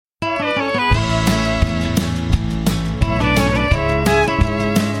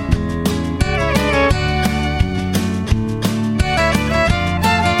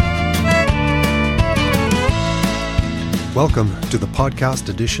Welcome to the podcast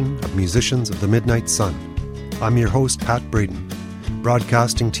edition of Musicians of the Midnight Sun. I'm your host, Pat Braden,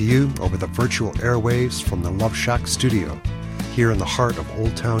 broadcasting to you over the virtual airwaves from the Love Shack studio here in the heart of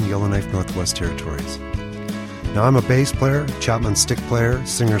Old Town Yellowknife, Northwest Territories. Now, I'm a bass player, Chapman stick player,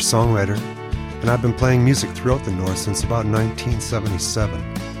 singer-songwriter, and I've been playing music throughout the North since about 1977.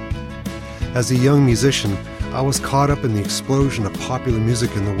 As a young musician, I was caught up in the explosion of popular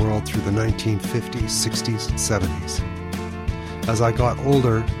music in the world through the 1950s, 60s, and 70s. As I got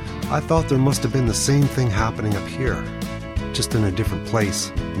older, I thought there must have been the same thing happening up here, just in a different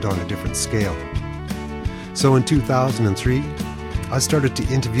place and on a different scale. So in 2003, I started to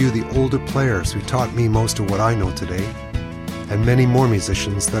interview the older players who taught me most of what I know today, and many more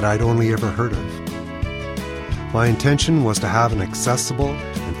musicians that I'd only ever heard of. My intention was to have an accessible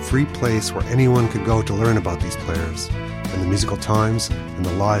and free place where anyone could go to learn about these players and the musical times and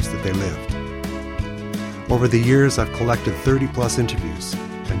the lives that they lived. Over the years, I've collected 30-plus interviews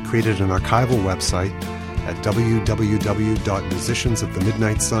and created an archival website at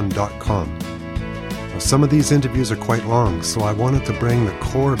www.musiciansofthemidnightsun.com. Now, some of these interviews are quite long, so I wanted to bring the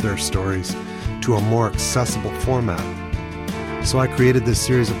core of their stories to a more accessible format. So I created this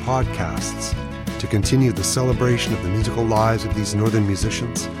series of podcasts to continue the celebration of the musical lives of these northern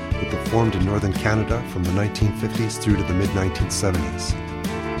musicians who performed in northern Canada from the 1950s through to the mid-1970s.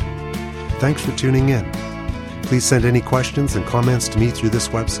 Thanks for tuning in. Please send any questions and comments to me through this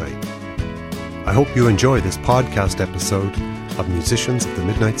website. I hope you enjoy this podcast episode of Musicians of the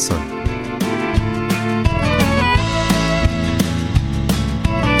Midnight Sun.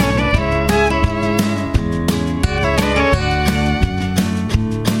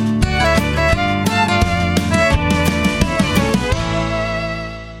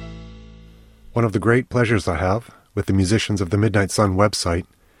 One of the great pleasures I have with the Musicians of the Midnight Sun website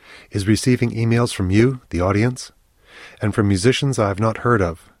is receiving emails from you, the audience, and from musicians I have not heard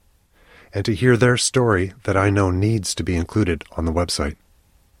of, and to hear their story that I know needs to be included on the website.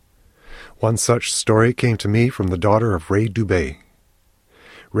 One such story came to me from the daughter of Ray Dubé.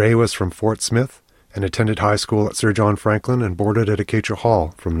 Ray was from Fort Smith and attended high school at Sir John Franklin and boarded at Acacia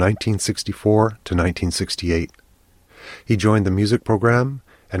Hall from 1964 to 1968. He joined the music program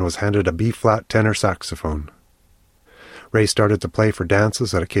and was handed a B-flat tenor saxophone. Ray started to play for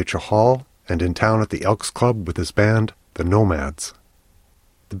dances at Acacia Hall and in town at the Elks Club with his band, the Nomads.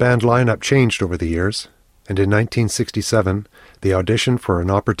 The band lineup changed over the years, and in 1967 they auditioned for an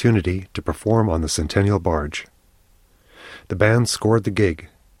opportunity to perform on the Centennial Barge. The band scored the gig,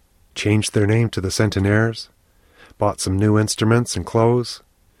 changed their name to the Centenaires, bought some new instruments and clothes,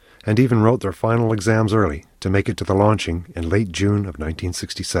 and even wrote their final exams early to make it to the launching in late June of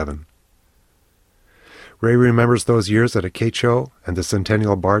 1967. Ray remembers those years at Acacia and the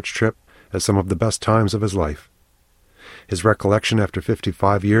Centennial Barge trip as some of the best times of his life. His recollection after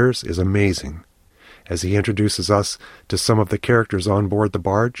 55 years is amazing, as he introduces us to some of the characters on board the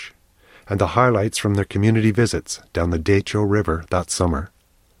barge and the highlights from their community visits down the Decho River that summer.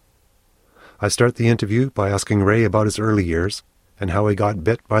 I start the interview by asking Ray about his early years and how he got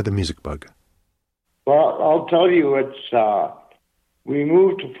bit by the music bug. Well, I'll tell you, we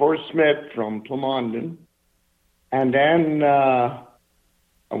moved to Fort Smith from Plamondon, and then I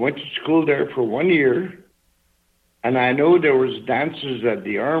went to school there for 1 year, and I know there was dances at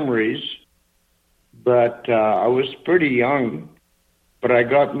the armories, but I was pretty young, but I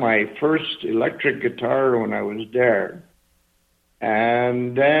got my first electric guitar when I was there.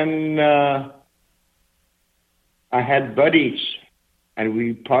 And then I had buddies, and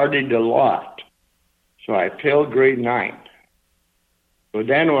we partied a lot. So I failed grade 9. So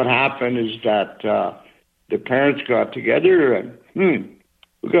then what happened is that the parents got together and,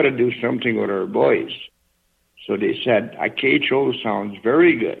 we got to do something with our boys. So they said, Acacia sounds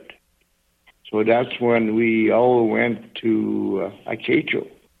very good. So that's when we all went to Acacia.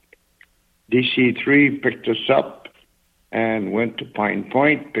 DC3 picked us up and went to Pine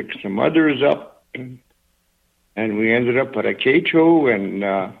Point, picked some others up, and we ended up at Acacia, and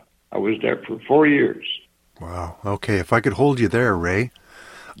I was there for 4 years. Wow. Okay, if I could hold you there, Ray.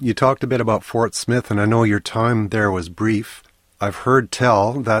 You talked a bit about Fort Smith, and I know your time there was brief. I've heard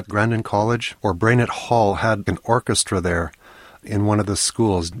tell that Grandin College or Brainerd Hall had an orchestra there in one of the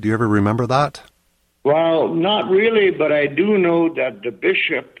schools. Do you ever remember that? Well, not really, but I do know that the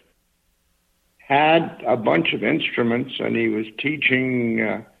bishop had a bunch of instruments, and he was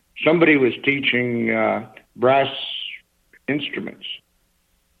teaching, somebody was teaching brass instruments.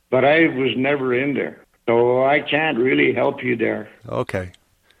 But I was never in there, so I can't really help you there. Okay.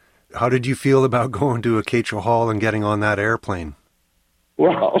 How did you feel about going to Acacia Hall and getting on that airplane?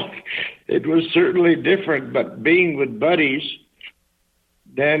 Well, it was certainly different, but being with buddies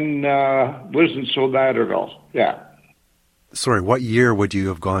then wasn't so bad at all. Yeah. Sorry, what year would you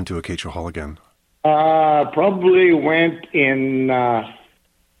have gone to Acacia Hall again? Probably went in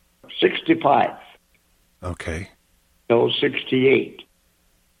 65. Okay. So 68.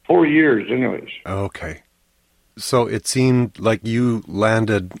 4 years, anyways. Okay. So it seemed like you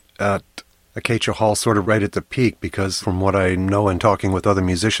landed at Acacia Hall sort of right at the peak, because from what I know and talking with other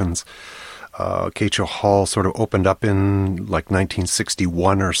musicians, Acacia Hall sort of opened up in like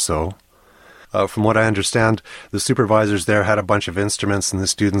 1961 or so. From what I understand, the supervisors there had a bunch of instruments, and the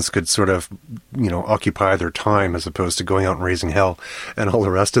students could sort of, occupy their time as opposed to going out and raising hell and all the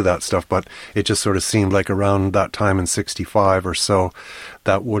rest of that stuff. But it just sort of seemed like around that time in 65 or so,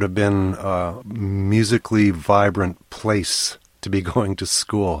 that would have been a musically vibrant place to be going to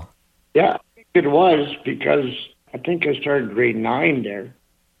school. Yeah, it was, because I think I started grade 9 there.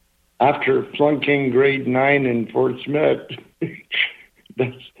 After flunking grade 9 in Fort Smith,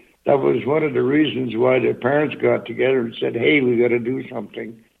 that was one of the reasons why the parents got together and said, hey, we got to do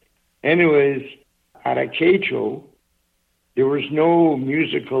something. Anyways, at Acacia, there was no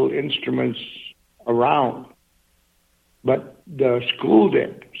musical instruments around, but the school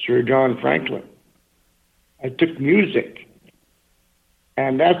did, Sir John Franklin. I took music,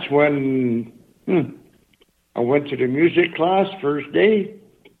 and that's when I went to the music class first day.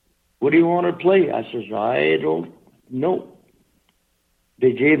 What do you want to play? I says, I don't know.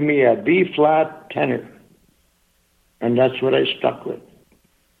 They gave me a B-flat tenor, and that's what I stuck with.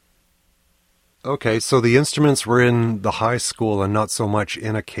 Okay, so the instruments were in the high school and not so much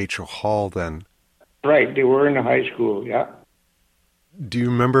in Acacia Hall then? Right, they were in the high school, yeah. Do you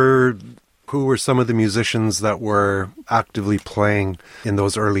remember who were some of the musicians that were actively playing in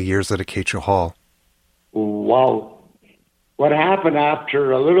those early years at Acacia Hall? Wow. What happened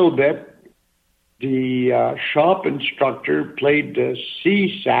after a little bit, the shop instructor played the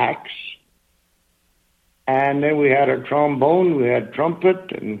C sax, and then we had a trombone, we had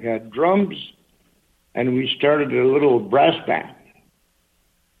trumpet, and we had drums, and we started a little brass band.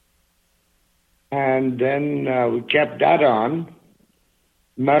 And then we kept that on.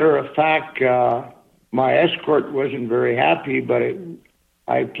 Matter of fact, my escort wasn't very happy, but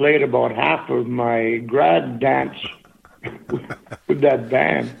I played about half of my grad dance with that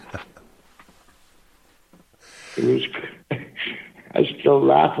band. It was. I still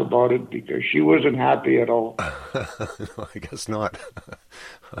laugh about it because she wasn't happy at all. No, I guess not.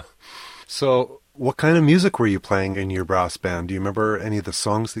 So, what kind of music were you playing in your brass band? Do you remember any of the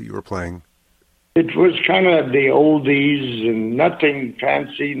songs that you were playing? It was kind of the oldies and nothing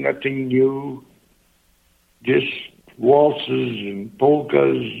fancy, nothing new. Just waltzes and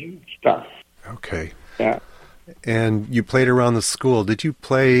polkas and stuff. Okay. Yeah. And you played around the school. Did you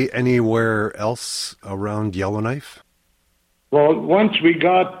play anywhere else around Yellowknife? Well, once we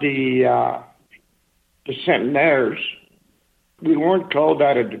got the Centenaires, we weren't called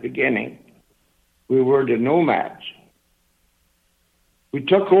that at the beginning. We were the Nomads. We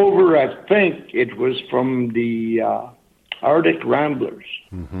took over, I think it was from the Arctic Ramblers.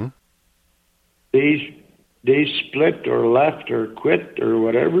 Mm-hmm. They split or left or quit or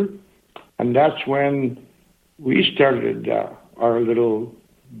whatever, and that's when we started our little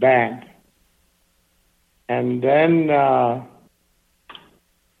band. And then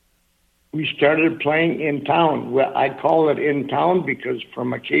we started playing in town. Well, I call it in town because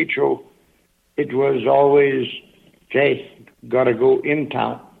from Acacia, it was always, okay, got to go in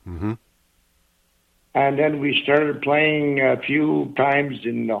town. Mm-hmm. And then we started playing a few times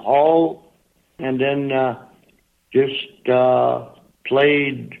in the hall, and then just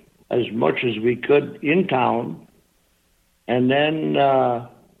played as much as we could in town. And then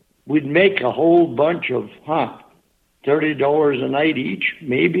we'd make a whole bunch of, $30 a night each,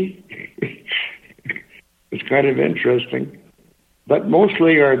 maybe. It's kind of interesting. But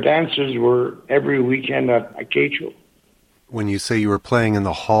mostly our dances were every weekend at Acacia. When you say you were playing in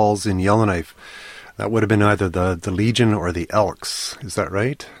the halls in Yellowknife, that would have been either the Legion or the Elks. Is that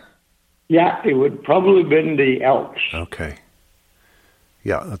right? Yeah, it would probably have been the Elks. Okay.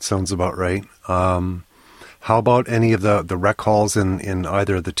 Yeah, that sounds about right. How about any of the rec halls in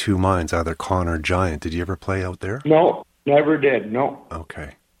either of the two mines, either Con or Giant? Did you ever play out there? No, never did, no.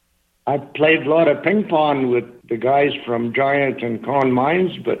 Okay. I played a lot of ping pong with the guys from Giant and Con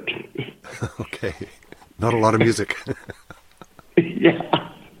Mines, but... Okay. Not a lot of music. Yeah.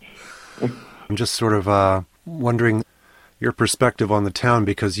 I'm just sort of wondering your perspective on the town,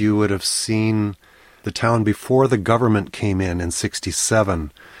 because you would have seen the town before the government came in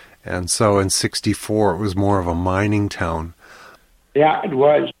 67. And so in 64, it was more of a mining town. Yeah, it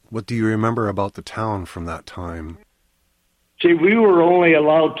was. What do you remember about the town from that time? See, we were only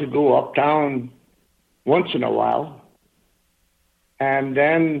allowed to go uptown once in a while. And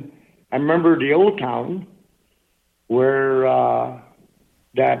then I remember the old town where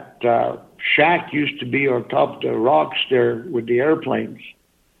that shack used to be on top of the rocks there with the airplanes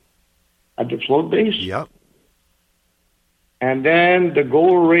at the float base. Yep. And then the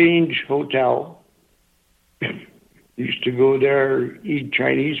Gold Range Hotel. Used to go there, eat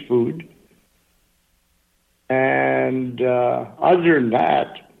Chinese food. And other than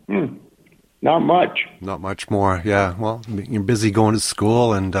that, not much. Not much more, yeah. Well, you're busy going to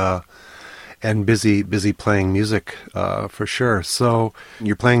school and busy playing music, for sure. So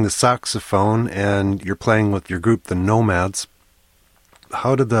you're playing the saxophone and you're playing with your group, the Nomads.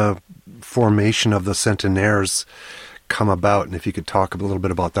 How did the formation of the Centenaires come about? And if you could talk a little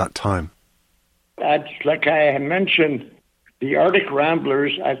bit about that time. That's like I mentioned, the Arctic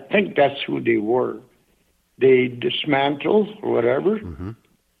Ramblers, I think that's who they were. They dismantled or whatever. Mm-hmm.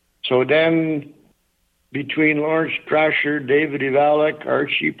 So then between Lawrence Strasher, David Ivalik,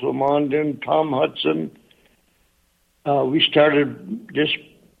 Archie Plamondon, Tom Hudson, we started just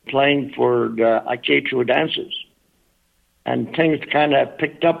playing for the Acacho dances. And things kind of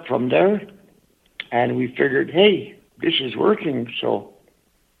picked up from there. And we figured, hey, this is working. So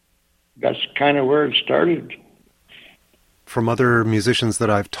that's kind of where it started. From other musicians that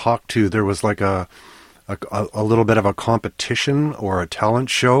I've talked to, there was like a little bit of a competition or a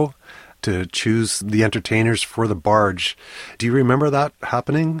talent show to choose the entertainers for the barge. Do you remember that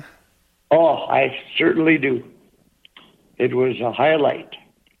happening? Oh, I certainly do. It was a highlight.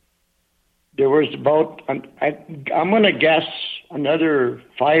 There was about, I'm going to guess, another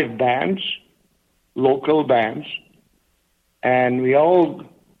 5 bands, local bands, and we all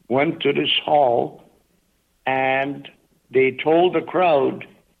went to this hall, and they told the crowd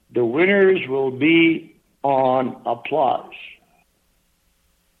the winners will be on applause.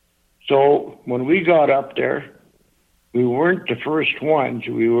 So when we got up there, we weren't the first ones.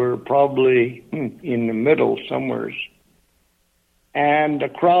 We were probably in the middle somewhere. And the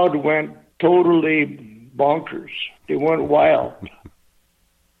crowd went totally bonkers. They went wild.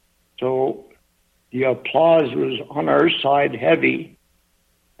 So the applause was on our side heavy,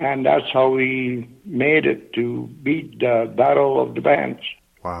 and that's how we made it to beat the Battle of the Bands.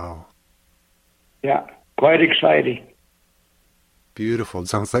 Wow. Yeah, quite exciting. Beautiful. It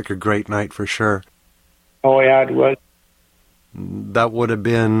sounds like a great night for sure. Oh, yeah, it was. That would have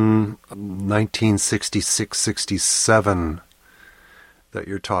been 1966-67 that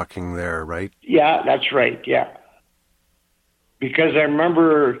you're talking there, right? Yeah, that's right, yeah. Because I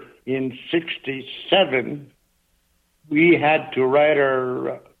remember in 67, we had to write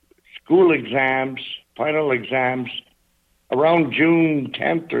our school exams, final exams, around June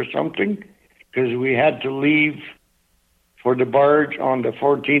 10th or something, because we had to leave for the barge on the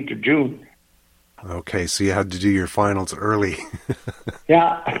 14th of June. Okay, so you had to do your finals early.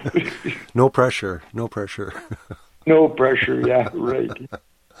 Yeah. No pressure, no pressure. No pressure, yeah, right.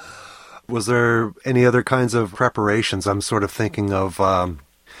 Was there any other kinds of preparations? I'm sort of thinking of,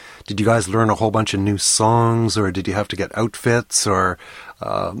 did you guys learn a whole bunch of new songs, or did you have to get outfits, or,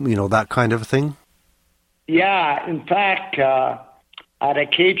 that kind of thing? Yeah, in fact, at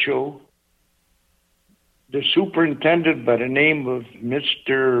Acacho, the superintendent by the name of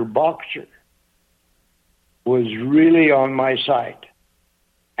Mr. Boxer was really on my side.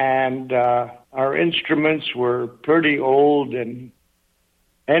 And our instruments were pretty old. And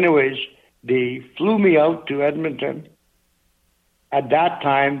anyways, they flew me out to Edmonton. At that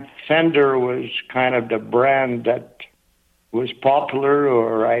time, Fender was kind of the brand that was popular,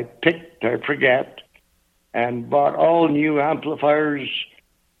 or I picked, I forget, and bought all new amplifiers,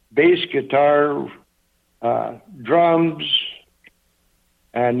 bass guitar, drums,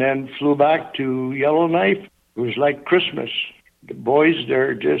 and then flew back to Yellowknife. It was like Christmas. The boys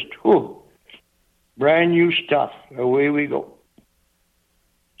there just, brand new stuff. Away we go.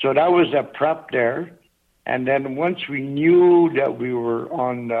 So that was a prep there. And then once we knew that we were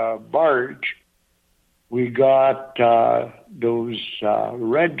on the barge, we got those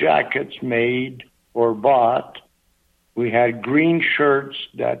red jackets made or bought. We had green shirts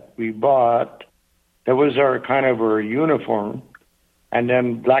that we bought. That was our kind of our uniform. And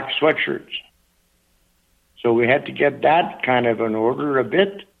then black sweatshirts. So we had to get that kind of in order a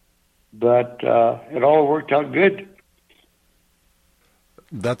bit, but it all worked out good.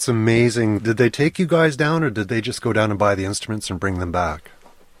 That's amazing. Did they take you guys down, or did they just go down and buy the instruments and bring them back?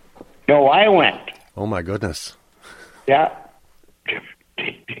 No, I went. Oh, my goodness. Yeah.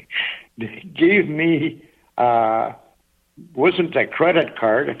 They gave me wasn't a credit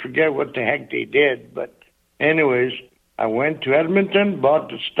card. I forget what the heck they did, but anyways, I went to Edmonton, bought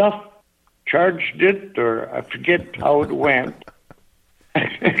the stuff, charged it, or I forget how it went,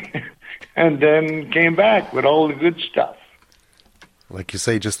 and then came back with all the good stuff. Like you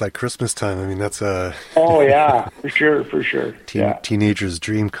say, just like Christmas time. I mean, that's a... Oh, yeah, for sure. Teenager's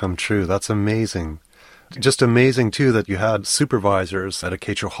dream come true. That's amazing. Just amazing, too, that you had supervisors at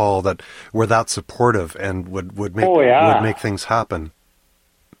Acacia Hall that were that supportive and would make things happen.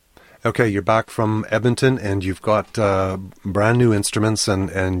 Okay, you're back from Edmonton, and you've got brand new instruments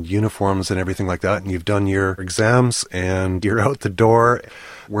and uniforms and everything like that, and you've done your exams, and you're out the door.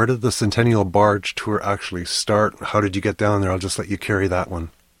 Where did the Centennial Barge Tour actually start? How did you get down there? I'll just let you carry that one.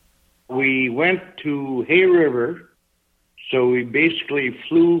 We went to Hay River, so we basically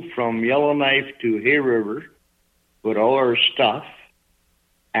flew from Yellowknife to Hay River with all our stuff,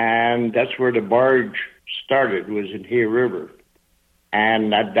 and that's where the barge started, was in Hay River.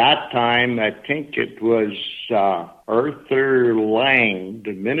 And at that time, I think it was Arthur Lang,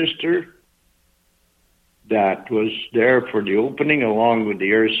 the minister, that was there for the opening, along with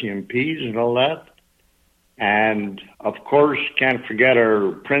the RCMPs and all that. And, of course, can't forget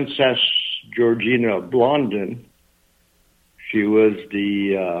our Princess Georgina Blondin. She was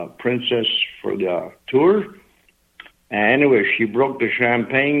the princess for the tour. And anyway, she broke the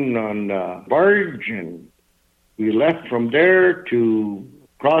champagne on the barge, and we left from there to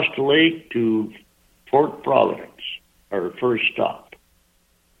cross the lake to Fort Providence, our first stop.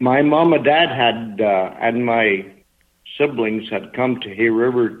 My mom and dad and my siblings had come to Hay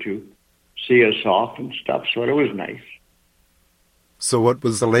River to see us off and stuff, so it was nice. So what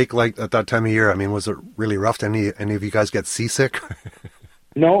was the lake like at that time of year? I mean, was it really rough? Did any of you guys get seasick?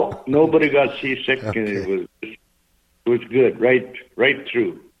 No, nobody got seasick, Okay. And it was good, right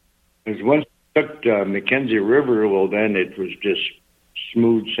through. Because once we took the Mackenzie River, well, then it was just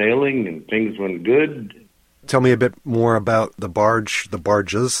smooth sailing and things went good. Tell me a bit more about the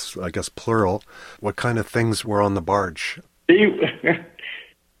barges, I guess plural. What kind of things were on the barge? See,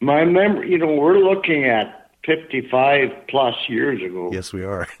 my memory, we're looking at 55 plus years ago. Yes, we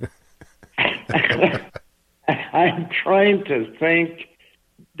are. I'm trying to think.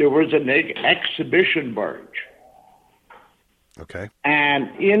 There was an exhibition barge. Okay. And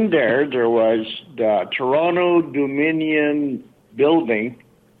in there was the Toronto Dominion building,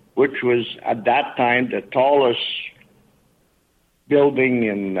 which was at that time the tallest building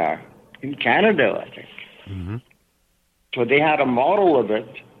in Canada, I think. Mm-hmm. So they had a model of it.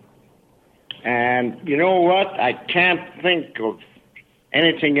 And you know what? I can't think of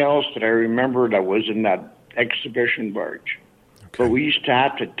anything else that I remember that was in that exhibition barge. Okay. But we used to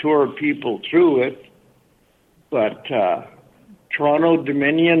have to tour people through it. But Toronto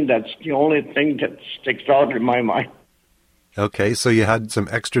Dominion, that's the only thing that sticks out in my mind. Okay, so you had some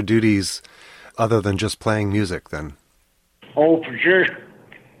extra duties other than just playing music then? Oh, for sure.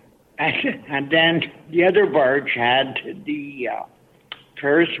 And then the other barge had the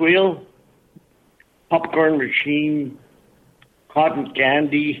Ferris wheel, popcorn machine, cotton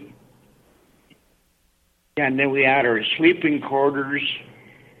candy, and then we had our sleeping quarters.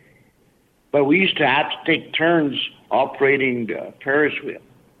 But we used to have to take turns operating the Ferris wheel.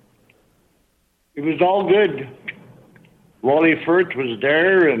 It was all good. Wally Firth was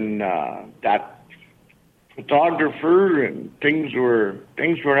there, and that photographer, and things were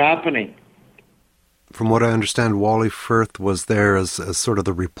happening. From what I understand, Wally Firth was there as sort of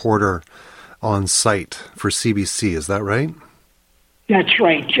the reporter on site for CBC. Is that right? That's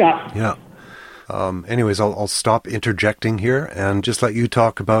right, yeah. Yeah. Anyways, I'll stop interjecting here and just let you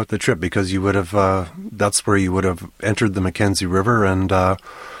talk about the trip, because you would have, that's where you would have entered the Mackenzie River, and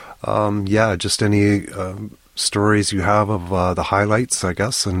just any stories you have of the highlights, I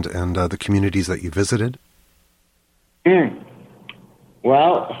guess, and the communities that you visited.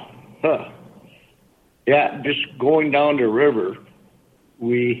 Well, just going down the river,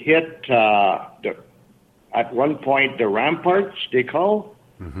 we hit at one point the ramparts, they call.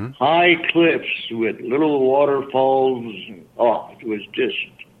 Mm-hmm. High cliffs with little waterfalls. It was just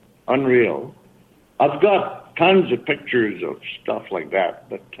unreal. I've got tons of pictures of stuff like that.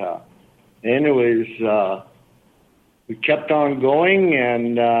 But anyways, we kept on going,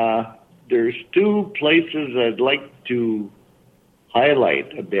 and there's two places I'd like to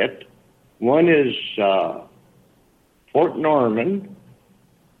highlight a bit. One is Fort Norman.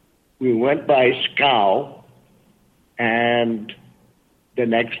 We went by scow, and the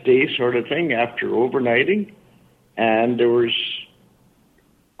next day sort of thing after overnighting, and there was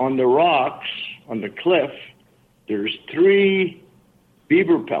on the rocks on the cliff there's 3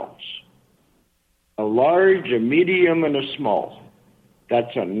 beaver pelts a large, a medium, and a small.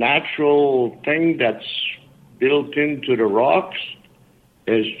 That's a natural thing that's built into the rocks.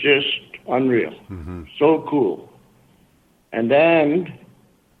 It's just unreal. Mm-hmm. So cool. And then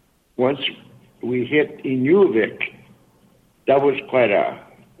once we hit Inuvik, that was quite a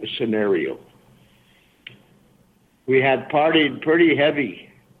scenario. We had partied pretty heavy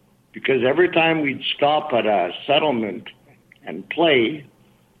because every time we'd stop at a settlement and play,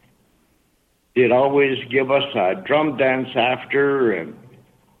 they'd always give us a drum dance after and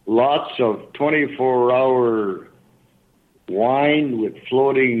lots of 24-hour wine with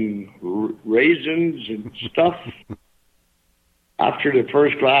floating raisins and stuff. After the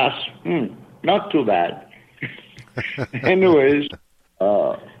first glass, not too bad. Anyways,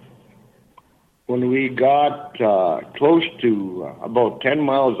 when we got close to about 10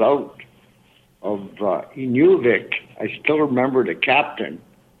 miles out of Inuvik, I still remember the captain.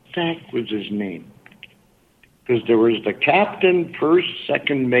 What was his name? Because there was the captain, first,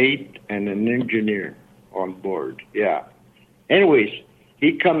 second mate, and an engineer on board. Yeah. Anyways,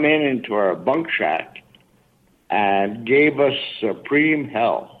 he come into our bunk shack and gave us supreme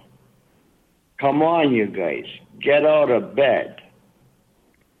hell. Come on, you guys, get out of bed.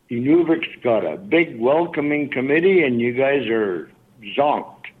 Inuvik's got a big welcoming committee, and you guys are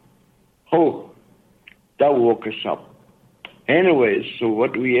zonked. Oh, that woke us up. Anyways, so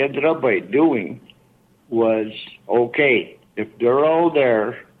what we ended up by doing was, okay, if they're all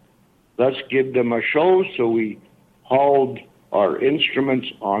there, let's give them a show. So we hauled our instruments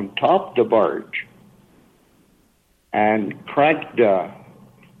on top the barge and cranked the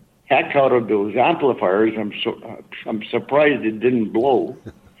heck out of those amplifiers. I'm surprised it didn't blow.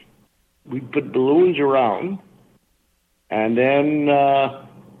 We put balloons around, and then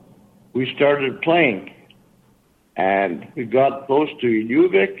we started playing. And we got close to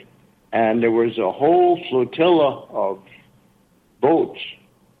Inuvik, and there was a whole flotilla of boats,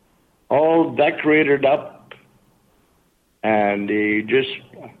 all decorated up, and they just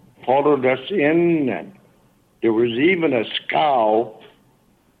followed us in. And there was even a scow,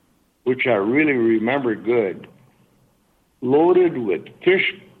 which I really remember good, loaded with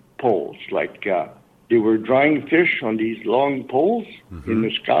fish poles, like they were drying fish on these long poles in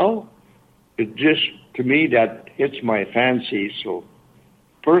the scow. It just, to me, that hits my fancy, so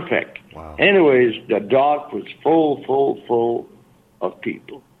perfect. Wow. Anyways, the dock was full of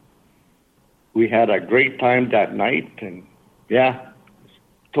people. We had a great time that night, and yeah,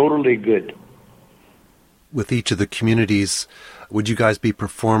 totally good. With each of the communities, would you guys be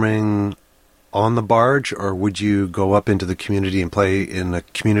performing on the barge, or would you go up into the community and play in a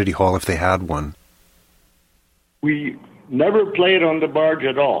community hall if they had one? We never played on the barge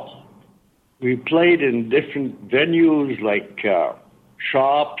at all. We played in different venues like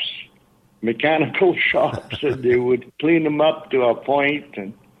shops, mechanical shops, and they would clean them up to a point.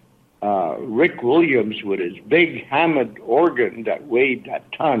 And Rick Williams, with his big Hammond organ that weighed a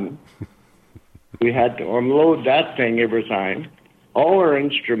ton, we had to unload that thing every time. All our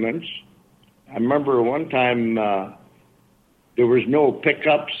instruments. I remember one time there was no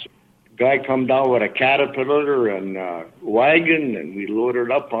pickups. Guy come down with a Caterpillar and a wagon, and we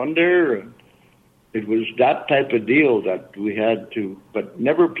loaded up on there. And it was that type of deal that we had to, but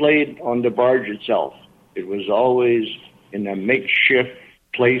never played on the barge itself. It was always in a makeshift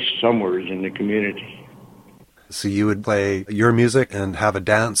place somewhere in the community. So you would play your music and have a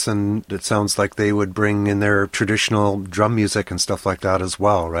dance, and it sounds like they would bring in their traditional drum music and stuff like that as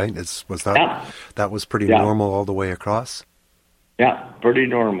well, right? That was pretty normal all the way across? Yeah, pretty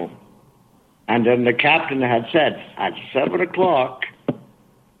normal. And then the captain had said, at 7 o'clock,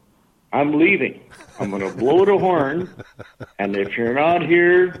 I'm leaving. I'm going to blow the horn, and if you're not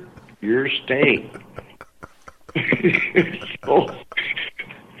here, you're staying. So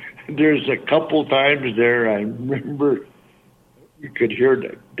there's a couple times there I remember you could hear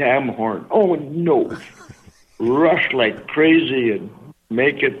the damn horn. Oh, no. Rush like crazy and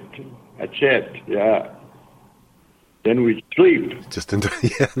make it. That's it. Yeah. Then we'd sleep. And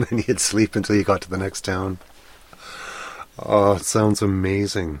then you'd sleep until you got to the next town. Oh, it sounds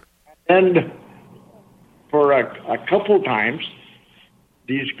amazing. And for a couple times,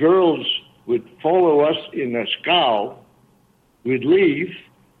 these girls would follow us in a scow. We'd leave,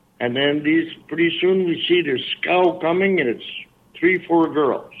 and then pretty soon we see the scow coming, and it's 3-4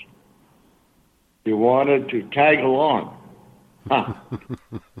 girls. They wanted to tag along. Huh.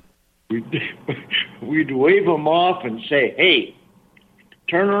 We'd wave them off and say, hey,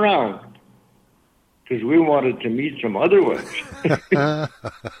 turn around, because we wanted to meet some other ones.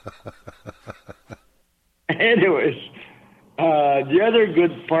 Anyways, the other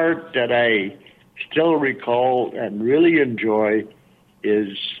good part that I still recall and really enjoy is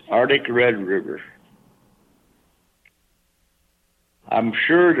Arctic Red River. I'm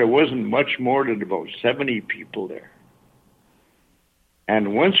sure there wasn't much more than about 70 people there.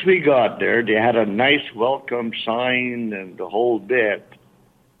 And once we got there, they had a nice welcome sign and the whole bit,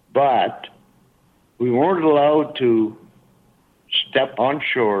 but we weren't allowed to step on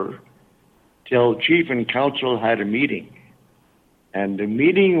shore till Chief and Council had a meeting. And the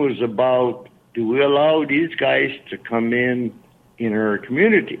meeting was about, do we allow these guys to come in our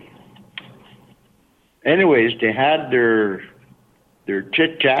community? Anyways, they had their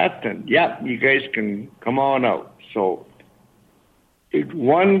chit-chat, and yeah, you guys can come on out. So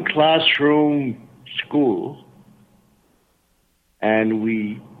one classroom school, and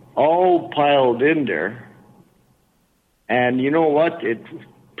we all piled in there. And you know what? The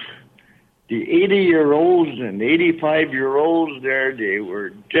 80-year-olds and 85-year-olds there, they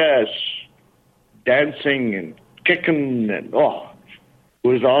were just dancing and kicking, and it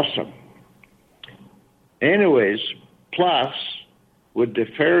was awesome. Anyways, plus, with the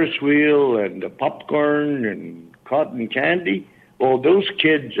Ferris wheel and the popcorn and cotton candy, well, those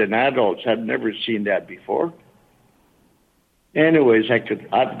kids and adults had never seen that before. Anyways,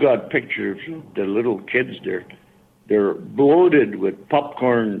 I've got pictures of the little kids there. They're bloated with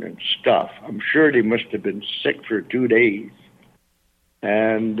popcorn and stuff. I'm sure they must have been sick for 2 days.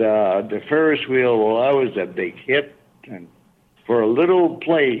 And the Ferris wheel, well, that was a big hit. And for a little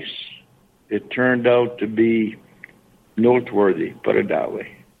place, it turned out to be noteworthy, put it that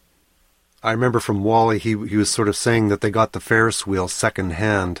way. I remember from Wally, he was sort of saying that they got the Ferris wheel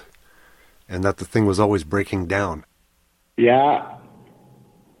secondhand and that the thing was always breaking down. Yeah.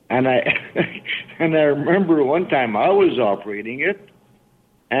 And I remember one time I was operating it,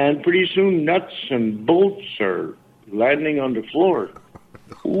 and pretty soon nuts and bolts are landing on the floor.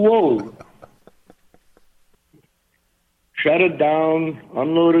 Whoa. Shut it down,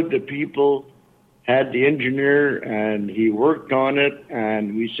 unloaded the people, had the engineer, and he worked on it,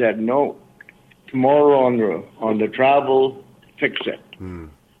 and we said, no, tomorrow on the travel, fix it.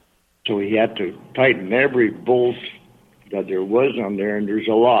 So he had to tighten every bolt that there was on there, and there's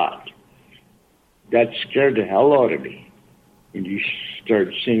a lot. That scared the hell out of me. When you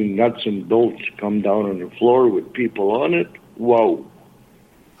start seeing nuts and bolts come down on the floor with people on it, whoa.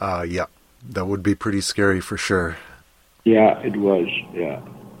 Yeah, that would be pretty scary for sure. Yeah, it was, yeah.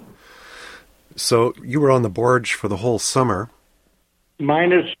 So you were on the barge for the whole summer.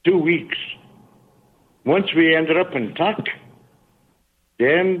 Minus 2 weeks. Once we ended up in Tuck,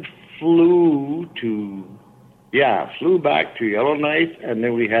 then flew back to Yellowknife, and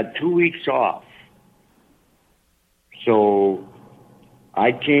then we had 2 weeks off. So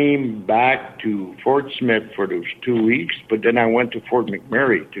I came back to Fort Smith for those 2 weeks, but then I went to Fort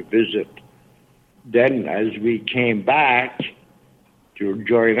McMurray to visit. Then as we came back to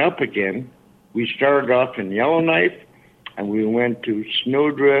join up again, we started off in Yellowknife, and we went to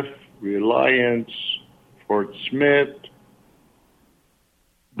Snowdrift, Reliance, Fort Smith.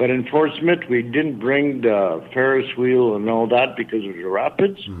 But in Fort Smith, we didn't bring the Ferris wheel and all that because of the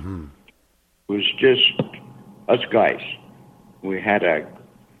rapids. Mm-hmm. It was just us guys. We had a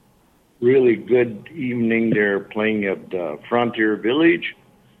really good evening there playing at the Frontier Village.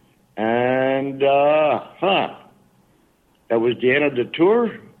 And, that was the end of the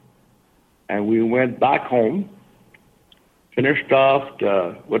tour. And we went back home, finished off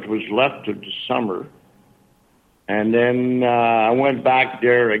what was left of the summer. And then I went back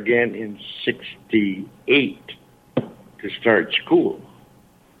there again in 1968 to start school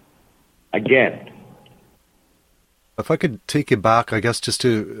again. If I could take you back, I guess, just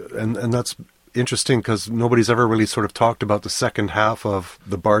to, and that's interesting because nobody's ever really sort of talked about the second half of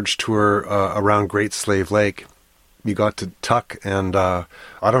the barge tour around Great Slave Lake. You got to Tuck, and I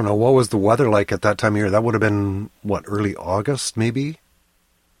don't know, what was the weather like at that time of year? That would have been, early August, maybe?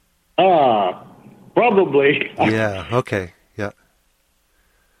 Probably. Yeah, okay, yeah. It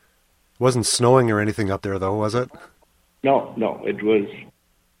wasn't snowing or anything up there, though, was it? No, it was...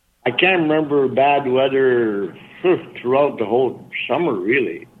 I can't remember bad weather throughout the whole summer,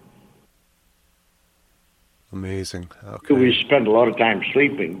 really. Amazing. Okay. We spent a lot of time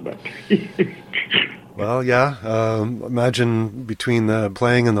sleeping, but... Well, yeah. Imagine between the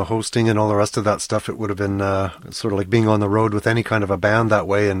playing and the hosting and all the rest of that stuff, it would have been sort of like being on the road with any kind of a band that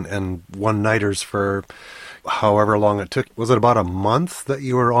way, and one-nighters for however long it took. Was it about a month that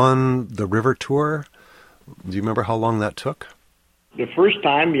you were on the river tour? Do you remember how long that took? The first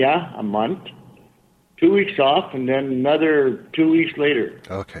time, yeah, a month. 2 weeks off, and then another 2 weeks later.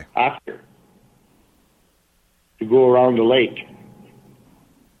 Okay. After. To go around the lake.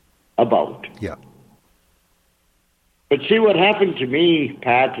 About. Yeah. But see, what happened to me,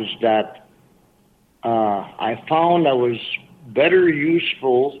 Pat, is that I found I was better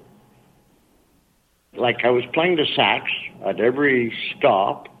useful. Like I was playing the sax at every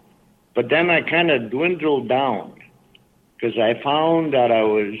stop, but then I kind of dwindled down because I found that I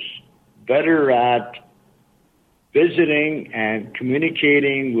was better at visiting and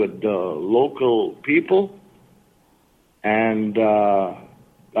communicating with the local people, and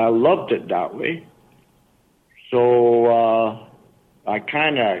I loved it that way. So I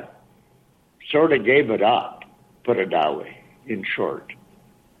kind of sort of gave it up, put it that way, in short.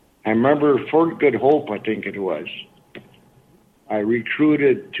 I remember Fort Good Hope, I think it was. I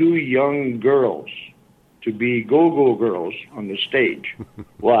recruited 2 young girls to be go-go girls on the stage.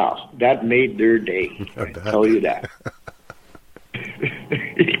 Wow, that made their day, I tell you that.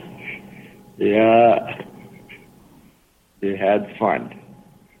 Yeah, they had fun.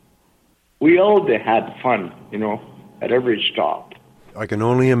 We all had fun, at every stop. I can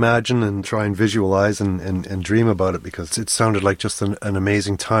only imagine and try and visualize and dream about it, because it sounded like just an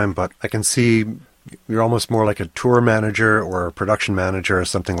amazing time. But I can see you're almost more like a tour manager or a production manager or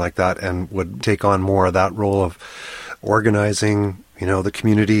something like that, and would take on more of that role of organizing, the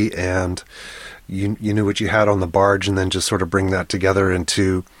community, and you knew what you had on the barge, and then just sort of bring that together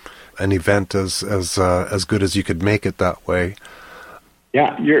into an event as good as you could make it that way.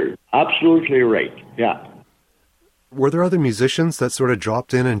 Yeah, you're absolutely right. Yeah. Were there other musicians that sort of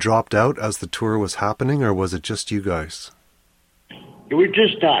dropped in and dropped out as the tour was happening, or was it just you guys? It was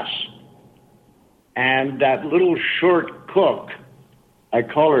just us. And that little short cook, I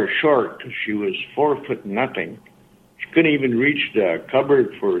call her short because she was 4 foot nothing. She couldn't even reach the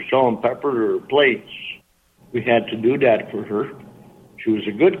cupboard for salt and pepper or plates. We had to do that for her. She was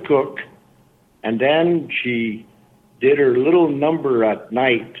a good cook. And then she did her little number at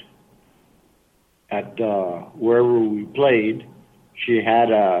night at wherever we played. She had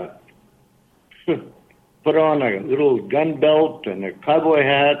put on a little gun belt and a cowboy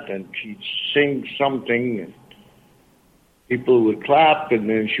hat, and she'd sing something, and people would clap, and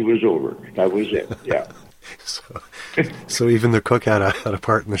then she was over. That was it. Yeah. So even the cook had a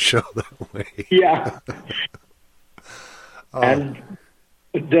part in the show that way. Yeah. And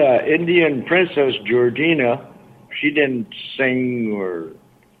the Indian princess Georgina, she didn't sing or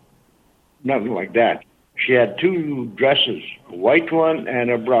nothing like that. She had 2 dresses, a white one and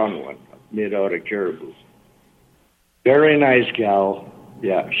a brown one, made out of caribou. Very nice gal.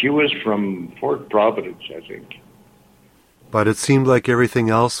 Yeah, she was from Fort Providence, I think. But it seemed like everything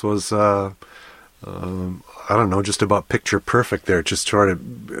else was, I don't know, just about picture perfect there. Just sort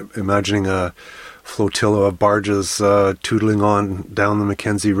of imagining a flotilla of barges tootling on down the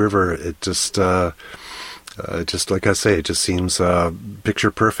Mackenzie River. It just like I say, it just seems picture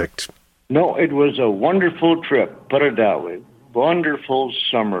perfect. No, it was a wonderful trip, put it that way. Wonderful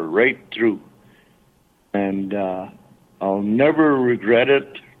summer right through. And I'll never regret it.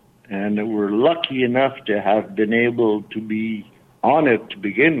 And we're lucky enough to have been able to be on it to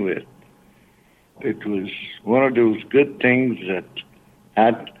begin with. It was one of those good things that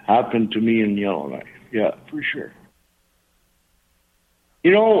had happened to me in Yellowknife. Yeah, for sure.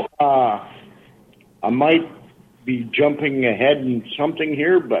 I might be jumping ahead in something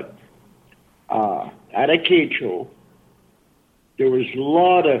here, but at Acacho, there was a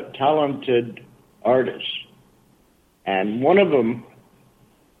lot of talented artists. And one of them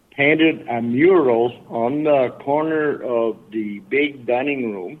painted a mural on the corner of the big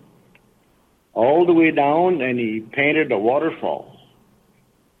dining room all the way down, and he painted a waterfall.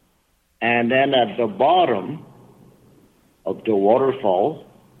 And then at the bottom of the waterfall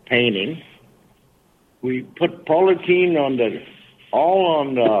painting, we put polythene all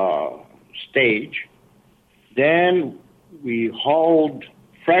on the stage. Then we hauled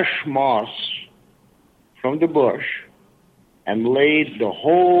fresh moss from the bush and laid the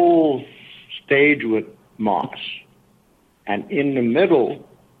whole stage with moss. And in the middle,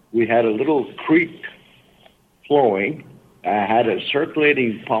 we had a little creek flowing. I had a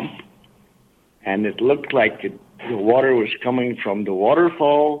circulating pump, and it looked like the water was coming from the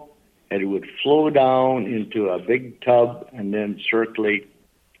waterfall, and it would flow down into a big tub and then circulate.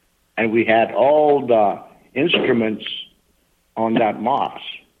 And we had all the instruments on that moss.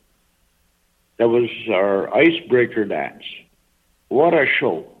 That was our icebreaker dance. What a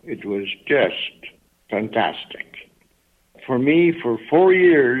show. It was just fantastic. For me, for 4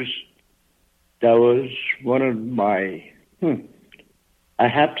 years, that was one of my, I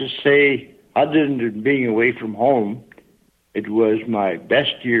have to say, other than being away from home, it was my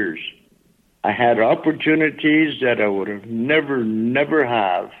best years. I had opportunities that I would have never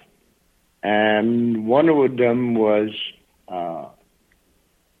have And one of them was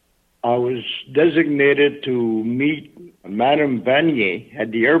I was designated to meet Madame Vanier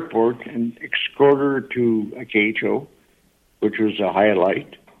at the airport and escort her to Acacho, which was a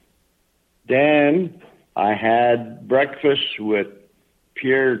highlight. Then I had breakfast with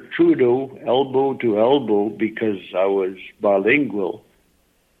Pierre Trudeau, elbow to elbow, because I was bilingual.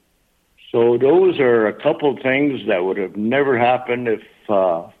 So those are a couple things that would have never happened if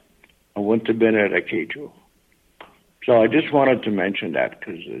I wouldn't have been at Acacho. So I just wanted to mention that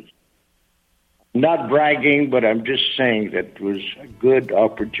because it's not bragging, but I'm just saying that it was a good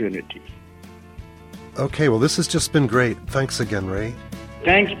opportunity. Okay, well, this has just been great. Thanks again, Ray.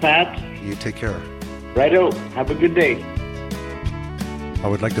 Thanks, Pat. You take care. Righto. Have a good day. I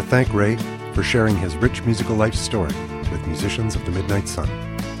would like to thank Ray for sharing his rich musical life story with Musicians of the Midnight Sun.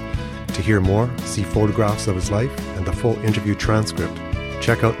 To hear more, see photographs of his life and the full interview transcript,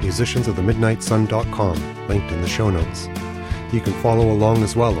 check out musiciansofthemidnightsun.com, linked in the show notes. You can follow along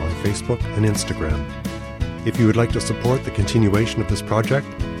as well on Facebook and Instagram. If you would like to support the continuation of this project,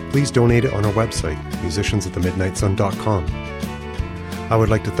 please donate it on our website, musiciansofthemidnightsun.com. I would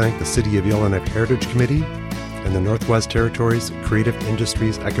like to thank the City of Yellowknife Heritage Committee and the Northwest Territories Creative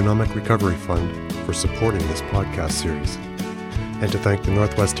Industries Economic Recovery Fund for supporting this podcast series. And to thank the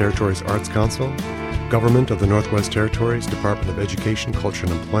Northwest Territories Arts Council, Government of the Northwest Territories Department of Education, Culture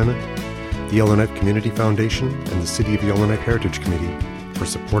and Employment, the Yellowknife Community Foundation, and the City of Yellowknife Heritage Committee for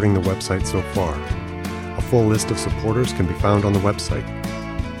supporting the website so far. A full list of supporters can be found on the website.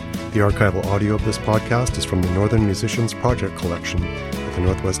 The archival audio of this podcast is from the Northern Musicians Project Collection at the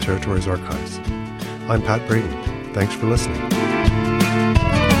Northwest Territories Archives. I'm Pat Brayton. Thanks for listening.